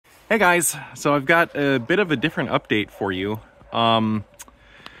Hey guys, so I've got a bit of a different update for you. I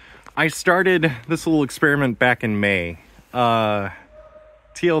started this little experiment back in May. TLDR,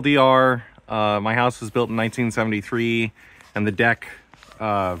 my house was built in 1973, and the deck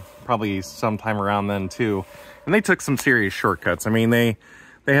probably sometime around then too. And they took some serious shortcuts. I mean, they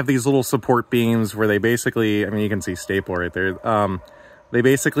have these little support beams where they basically, I mean, you can see staple right there. They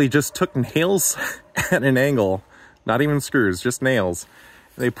basically just took nails at an angle, not even screws, just nails.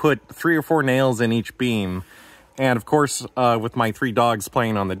 They put 3 or 4 nails in each beam. And of course, with my 3 dogs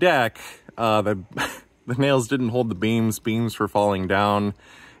playing on the deck, the nails didn't hold the beams. Beams were falling down,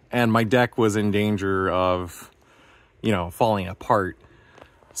 and my deck was in danger of, you know, falling apart.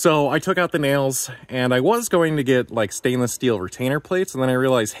 So I took out the nails, and I was going to get like stainless steel retainer plates, and then I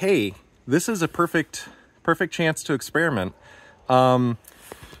realized, hey, this is a perfect chance to experiment.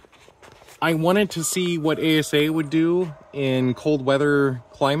 I wanted to see what ASA would do in cold weather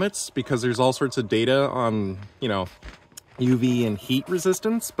climates, because there's all sorts of data on, you know, UV and heat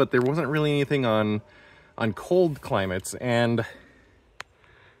resistance, but there wasn't really anything on cold climates. And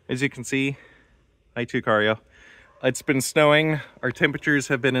as you can see, hi Tucario, it's been snowing. Our temperatures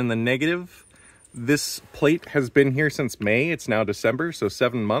have been in the negative. This plate has been here since May. It's now December, so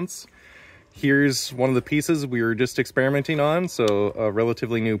 7 months. Here's one of the pieces we were just experimenting on, so a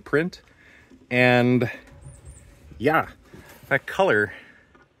relatively new print. And yeah, that color,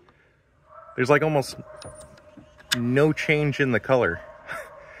 there's like almost no change in the color.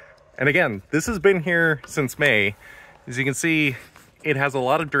 And again, this has been here since May. As you can see, it has a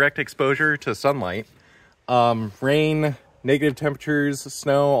lot of direct exposure to sunlight, rain, negative temperatures,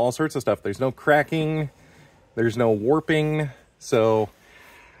 snow, all sorts of stuff. There's no cracking, there's no warping. So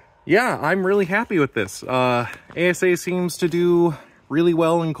yeah, I'm really happy with this. ASA seems to do really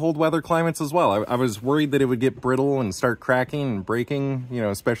well in cold weather climates as well. I was worried that it would get brittle and start cracking and breaking, you know,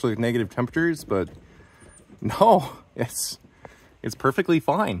 especially with negative temperatures, but no, it's perfectly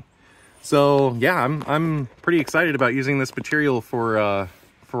fine. So yeah, I'm pretty excited about using this material for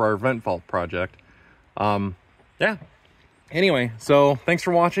our vent vault project. Yeah. Anyway, so thanks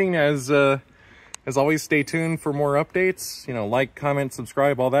for watching. As always, stay tuned for more updates. You know, like, comment,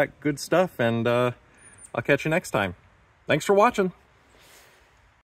 subscribe, all that good stuff, and I'll catch you next time. Thanks for watching.